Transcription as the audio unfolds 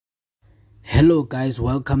Hello guys,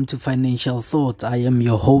 welcome to Financial Thoughts. I am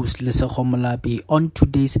your host Lesego Molabi. On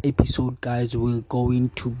today's episode guys, we're going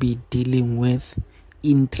to be dealing with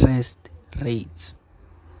interest rates.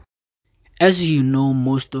 As you know,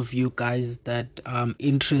 most of you guys, that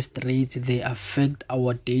interest rates, they affect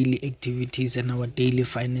our daily activities and our daily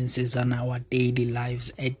finances and our daily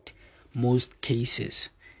lives at most cases.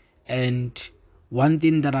 And one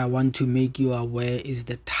thing that I want to make you aware is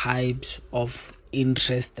the types of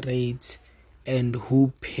interest rates and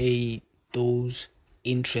who pay those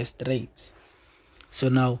interest rates. So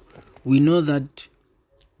now we know that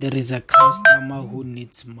there is a customer who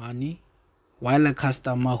needs money. While a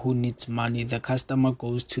customer who needs money, the customer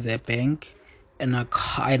goes to the bank and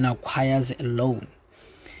acquires a loan.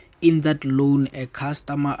 In that loan, a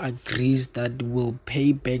customer agrees that will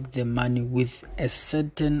pay back the money with a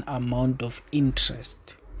certain amount of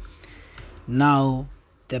interest. Now,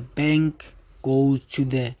 the bank goes to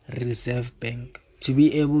the reserve bank to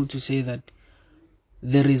be able to say that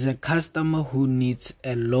there is a customer who needs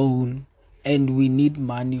a loan and we need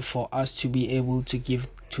money for us to be able to give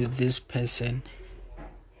to this person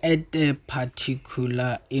at a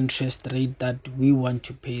particular interest rate that we want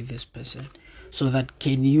to pay this person. So that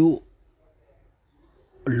can you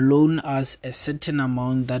loan us a certain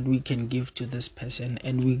amount that we can give to this person,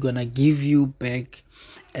 and we're gonna give you back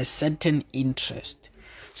a certain interest.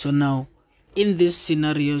 So now in these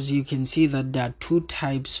scenarios you can see that there are two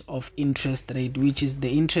types of interest rate, which is the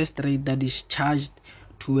interest rate that is charged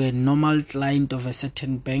to a normal client of a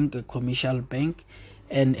certain bank, a commercial bank,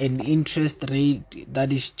 and an interest rate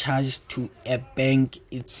that is charged to a bank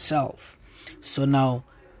itself. So now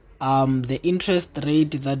the interest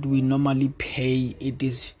rate that we normally pay, it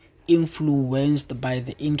is influenced by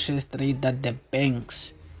the interest rate that the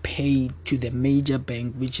banks pay to the major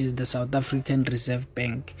bank, which is the South African Reserve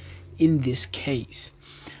Bank in this case.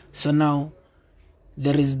 So now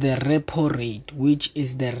there is the repo rate, which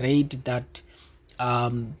is the rate that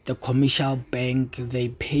the commercial bank, they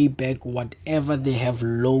pay back whatever they have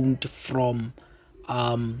loaned from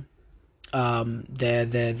the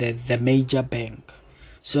major bank.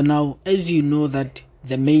 So now, as you know, that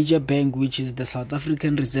the major bank, which is the South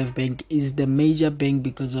African Reserve Bank, is the major bank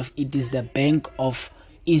because of it is the bank of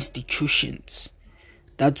institutions.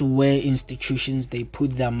 That's where institutions, they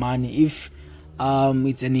put their money. If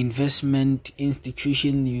it's an investment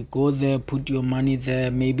institution, you go there, put your money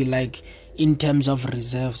there, maybe like in terms of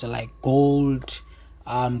reserves like gold,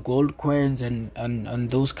 gold coins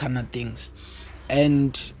and those kind of things.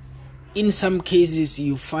 And in some cases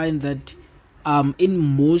you find that in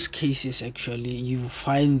most cases actually you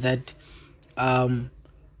find that the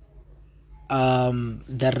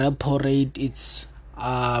repo rate, it's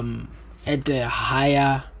at a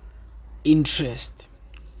higher interest,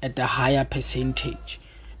 at a higher percentage,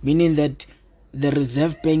 meaning that the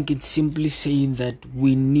reserve bank is simply saying that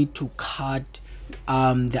we need to cut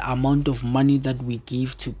the amount of money that we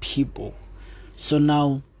give to people. So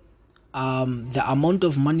now the amount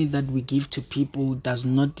of money that we give to people does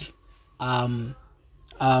not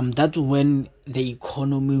that's when the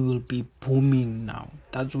economy will be booming. Now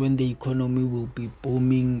that's when the economy will be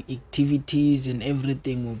booming, activities and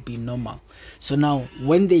everything will be normal. So now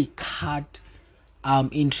when they cut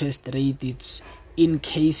interest rate, it's in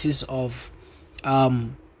cases of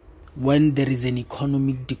when there is an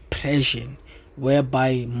economic depression,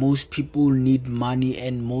 whereby most people need money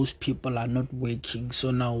and most people are not working.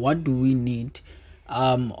 So now what do we need?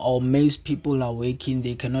 Or most people are working,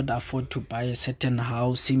 they cannot afford to buy a certain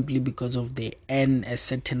house simply because of they earn a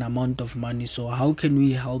certain amount of money. So how can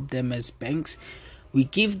we help them as banks? We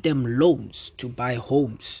give them loans to buy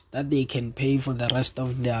homes that they can pay for the rest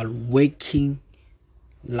of their working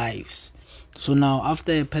lives. So now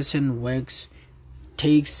after a person works,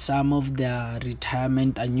 takes some of their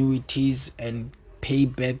retirement annuities and pays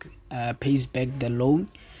back the loan,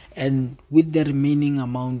 and with the remaining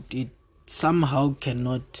amount, it somehow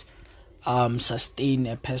cannot sustain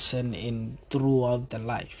a person in throughout the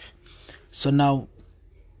life. So now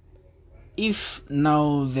if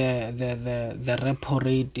now the repo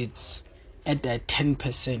rate, it's at a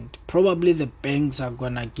 10%, probably the banks are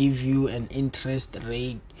gonna give you an interest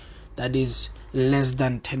rate that is less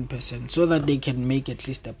than 10% so that they can make at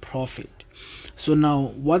least a profit. So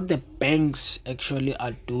now what the banks actually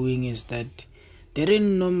are doing is that they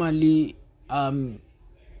don't normally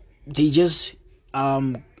they just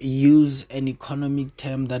use an economic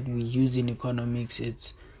term that we use in economics.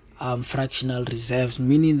 It's fractional reserves,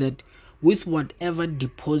 meaning that with whatever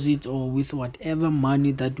deposit or with whatever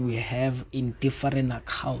money that we have in different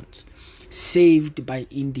accounts saved by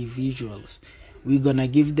individuals, we're gonna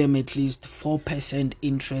give them at least 4%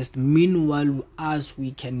 interest. Meanwhile, us,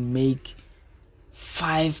 we can make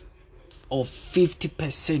 5 or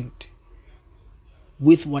 50%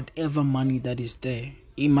 with whatever money that is there.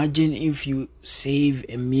 Imagine if you save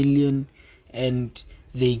 1 million and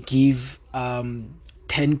they give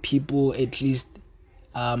 10 people at least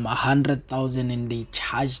 100,000, and they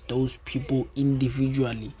charge those people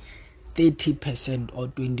individually 30% or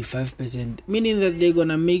 25%, meaning that they're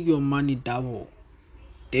gonna make your money double.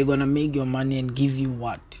 They're gonna make your money and give you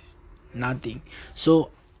what? Nothing. So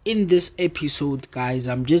in this episode, guys,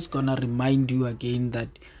 I'm just gonna remind you again that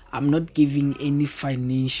I'm not giving any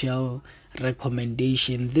financial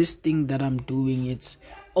recommendation. This thing that I'm doing, it's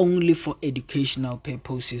only for educational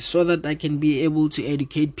purposes, so that I can be able to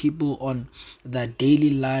educate people on their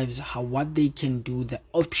daily lives, how, what they can do, the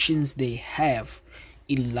options they have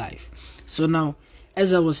in life. So now,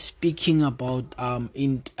 as I was speaking about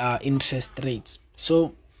interest rates,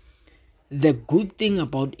 so the good thing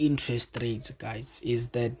about interest rates, guys, is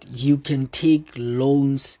that you can take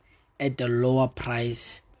loans at a lower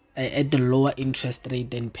price, at a lower interest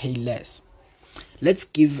rate, and pay less. Let's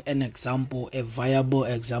give an example, a viable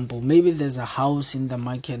example. Maybe there's a house in the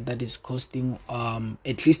market that is costing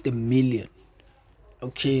at least 1 million.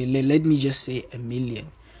 Okay, let me just say 1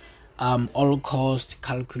 million. All cost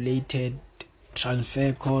calculated,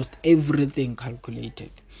 transfer cost, everything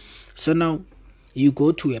calculated. So now you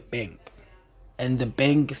go to a bank, and the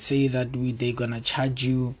bank say that they're gonna charge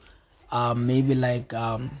you maybe like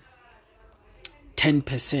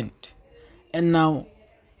 10%. And now,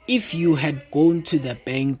 if you had gone to the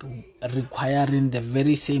bank requiring the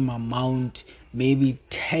very same amount maybe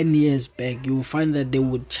 10 years back, you will find that they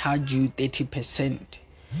would charge you 30%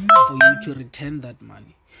 for you to return that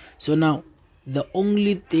money. So now, the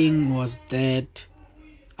only thing was that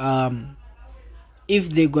if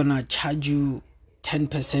they're gonna charge you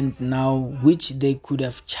 10% now, which they could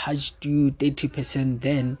have charged you 30%,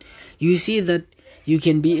 then you see that you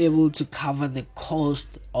can be able to cover the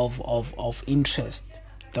cost of interest.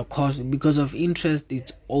 The cost, because of interest,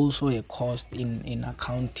 it's also a cost in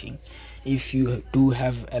accounting, if you do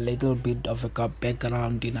have a little bit of a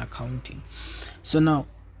background in accounting. So now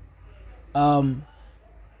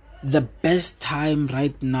the best time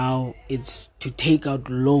right now is to take out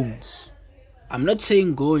loans. I'm not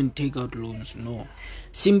saying go and take out loans, no.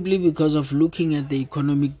 Simply because of looking at the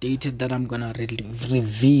economic data that I'm gonna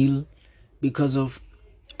reveal, because of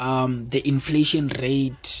the inflation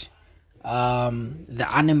rate, the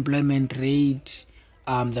unemployment rate,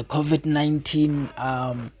 the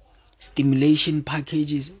COVID-19 stimulation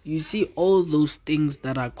packages. You see, all those things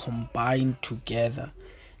that are combined together,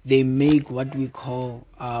 they make what we call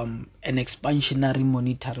an expansionary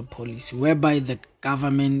monetary policy, whereby the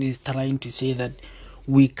government is trying to say that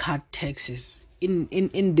we cut taxes.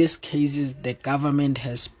 In these cases, the government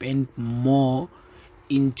has spent more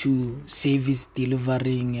into service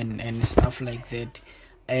delivering and stuff like that,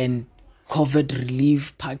 and COVID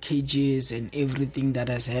relief packages and everything that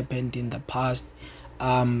has happened in the past,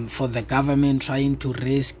 for the government trying to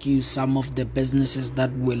rescue some of the businesses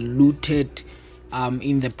that were looted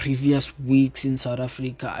in the previous weeks in South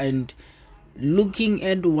Africa. And looking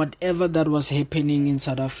at whatever that was happening in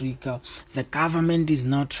South Africa, the government is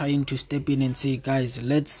now trying to step in and say, guys,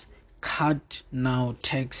 let's cut now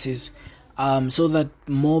taxes, so that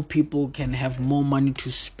more people can have more money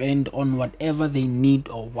to spend on whatever they need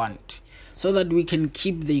or want, so that we can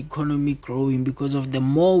keep the economy growing. Because of the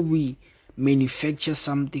more we manufacture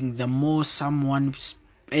something, the more someone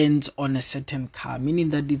spends on a certain car, meaning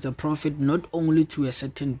that it's a profit not only to a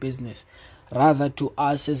certain business, rather to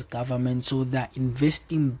us as government. So they're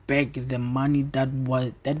investing back the money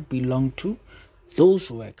that belonged to those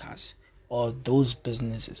workers or those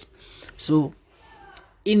businesses. So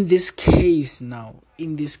in this case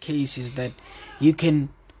is that you can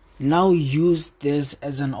now use this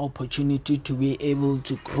as an opportunity to be able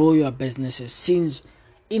to grow your businesses, since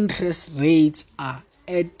interest rates are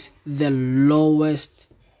at the lowest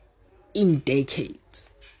in decades.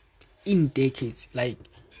 Like,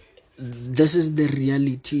 this is the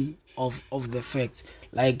reality of the facts.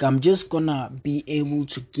 Like, I'm just gonna be able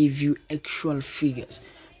to give you actual figures,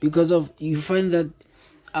 because of, you find that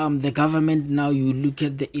the government now, you look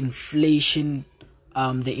at the inflation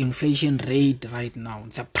rate right now,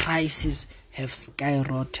 the prices have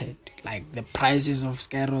skyrocketed. Like, the prices of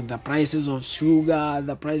sugar,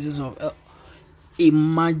 the prices of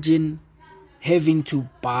imagine having to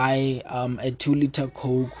buy a 2-liter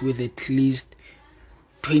Coke with at least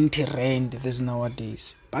 20 rand this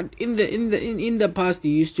nowadays. But in the past,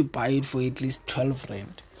 you used to buy it for at least 12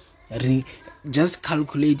 rand. Just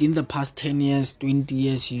calculate in the past 10 years, 20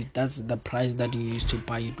 years, that's the price that you used to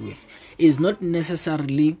buy it with. It's not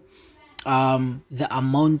necessarily the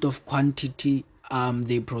amount of quantity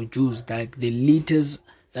they produce, like the liters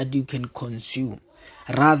that you can consume.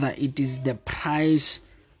 Rather, it is the price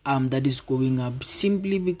that is going up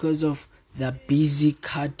simply because of the busy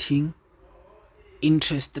cutting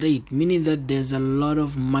interest rate, meaning that there's a lot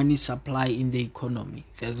of money supply in the economy.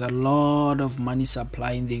 There's a lot of money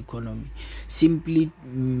supply in the economy, simply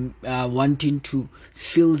wanting to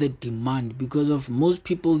fill the demand because of most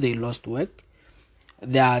people, they lost work.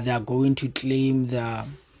 They are going to claim the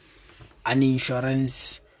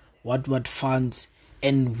uninsurance what funds,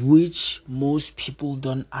 and which most people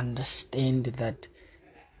don't understand that,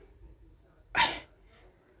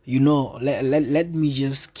 let me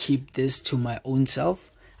just keep this to my own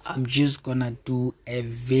self. I'm just gonna do a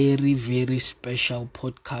very, very special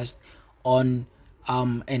podcast on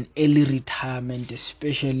an early retirement,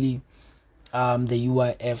 especially the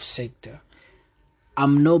UIF sector.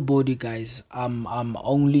 I'm nobody, guys. I'm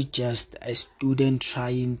only just a student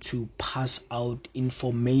trying to pass out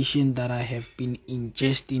information that I have been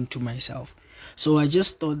ingesting to myself. So I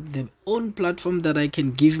just thought the own platform that I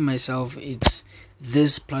can give myself, it's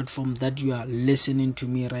this platform that you are listening to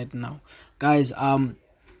me right now. Guys,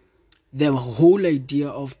 the whole idea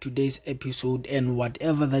of today's episode and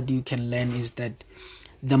whatever that you can learn is that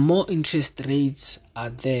the more interest rates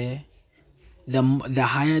are there, the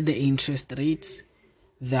higher the interest rates,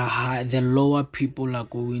 the lower people are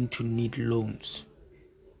going to need loans.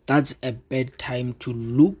 That's a bad time to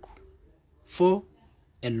look for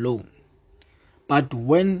a loan. But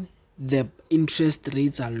when the interest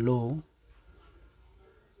rates are low,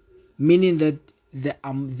 meaning that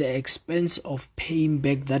the expense of paying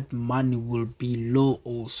back that money will be low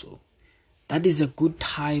also, that is a good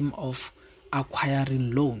time of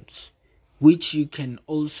acquiring loans, which you can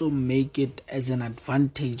also make it as an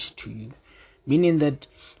advantage to you, meaning that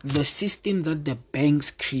the system that the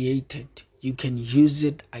banks created, you can use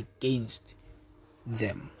it against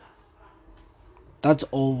them. That's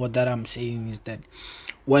all what that I'm saying is that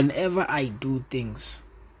whenever I do things,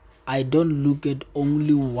 I don't look at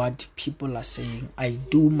only what people are saying. I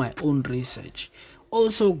do my own research.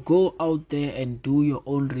 Also, go out there and do your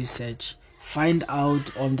own research. Find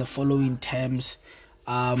out on the following terms: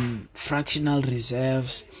 fractional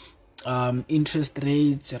reserves, interest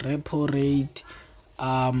rates, repo rate,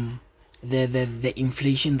 the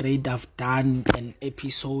inflation rate. I've done an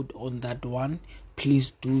episode on that one.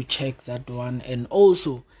 Please do check that one. And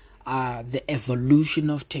also the evolution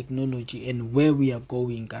of technology and where we are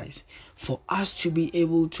going, guys. For us to be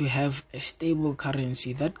able to have a stable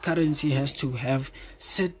currency, that currency has to have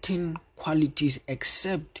certain qualities,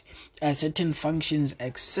 except certain functions,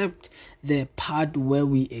 except the part where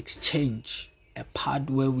we exchange.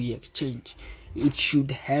 It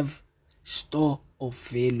should have store of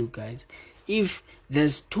value, guys. If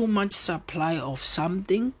there's too much supply of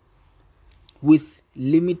something with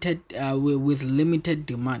limited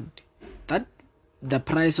demand, that the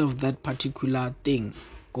price of that particular thing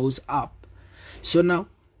goes up. So now,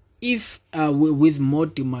 if with more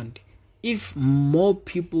demand, if more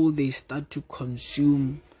people they start to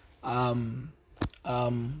consume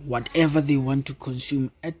whatever they want to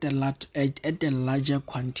consume at a larger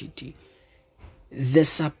quantity, the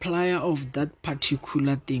supplier of that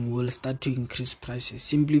particular thing will start to increase prices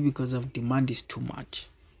simply because of demand is too much.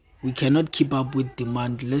 We cannot keep up with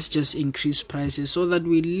demand. Let's just increase prices so that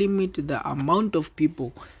we limit the amount of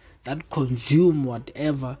people that consume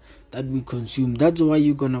whatever that we consume. That's why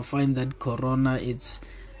you're gonna find that Corona, it's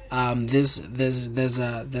there's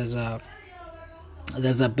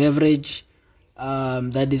a beverage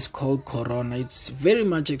that is called Corona. It's very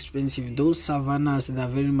much expensive. Those savannas, they are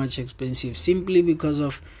very much expensive simply because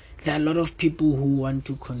of there are a lot of people who want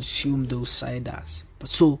to consume those ciders. But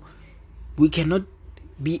so we cannot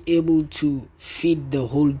be able to feed the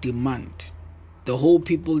whole demand, the whole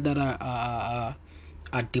people that are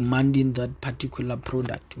demanding that particular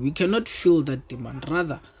product. We cannot fill that demand.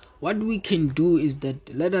 Rather, what we can do is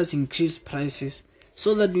that let us increase prices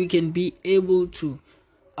so that we can be able to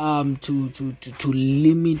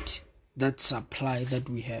limit that supply that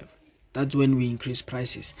we have. That's when we increase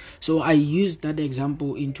prices. So I use that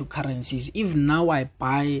example into currencies. If now I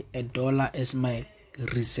buy a dollar as my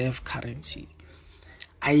reserve currency,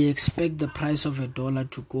 I expect the price of a dollar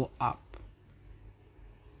to go up,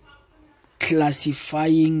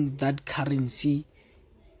 classifying that currency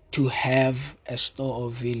to have a store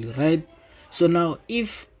of value, right? So now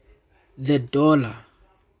if the dollar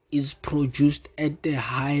is produced at a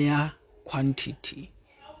higher quantity,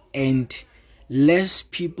 and less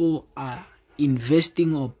people are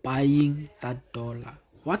investing or buying that dollar,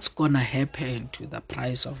 what's gonna happen to the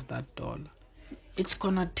price of that dollar? It's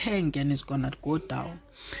gonna tank and it's gonna go down.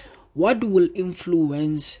 What will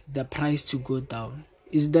influence the price to go down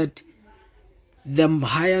is that the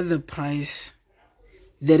higher the price,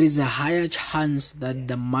 there is a higher chance that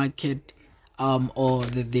the market or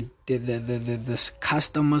the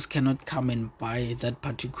customers cannot come and buy that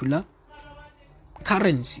particular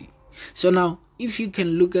currency. So now, if you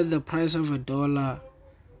can look at the price of a dollar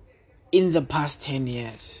in the past 10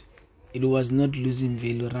 years, it was not losing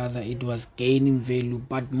value, rather it was gaining value.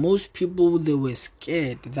 But most people, they were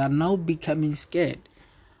scared. They are now becoming scared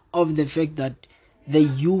of the fact that the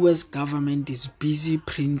US government is busy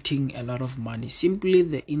printing a lot of money. Simply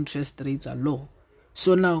the interest rates are low.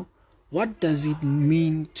 So now, what does it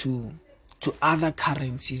mean to other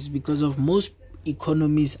currencies? Because of most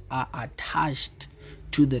economies are attached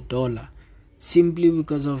to the dollar, simply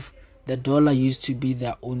because of the dollar used to be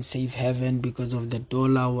their own safe haven, because of the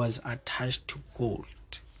dollar was attached to gold.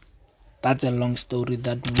 That's a long story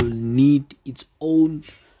that will need its own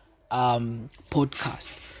podcast.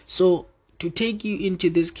 So to take you into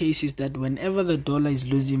this case is that whenever the dollar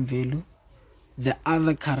is losing value, the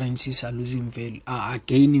other currencies are losing value, are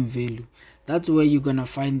gaining value. That's where you're gonna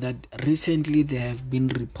find that recently there have been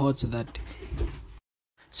reports that,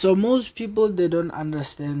 so most people, they don't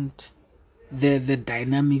understand the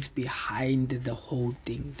dynamics behind the whole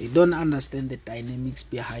thing. They don't understand the dynamics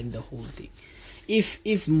behind the whole thing.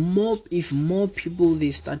 If more people,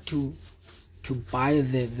 they start to buy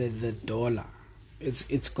the dollar,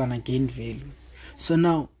 it's gonna gain value. So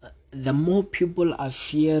now the more people are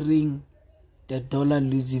fearing the dollar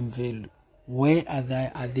losing value, where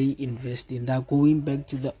are they investing? They're going back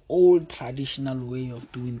to the old traditional way of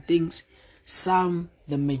doing things.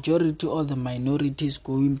 The majority or the minority is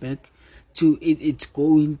going back to it. It's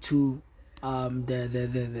going to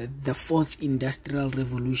the fourth industrial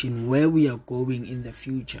revolution, where we are going in the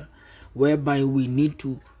future, whereby we need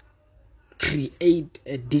to create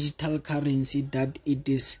a digital currency that it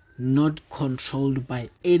is not controlled by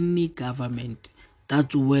any government.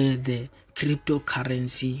 That's where the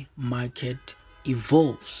cryptocurrency market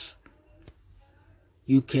evolves.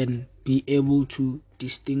 You can be able to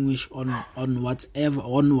distinguish on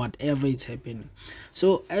whatever is happening.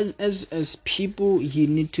 So as people, you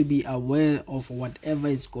need to be aware of whatever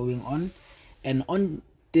is going on. And on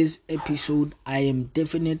this episode, I am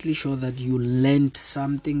definitely sure that you learned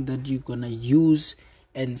something that you're gonna use,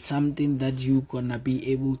 and something that you're gonna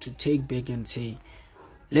be able to take back and say,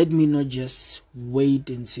 let me not just wait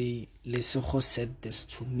and say Lesego said this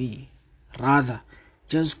to me. Rather,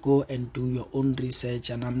 just go and do your own research.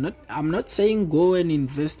 And I'm not saying go and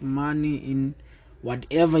invest money in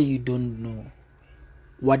whatever you don't know.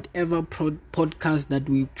 Whatever podcast that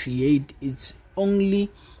we create, it's only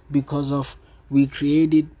because of we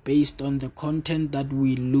create it based on the content that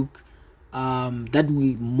we look that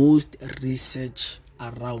we most research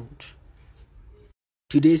around.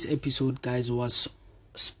 Today's episode, guys, was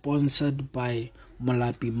sponsored by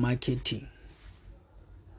Molapi Marketing.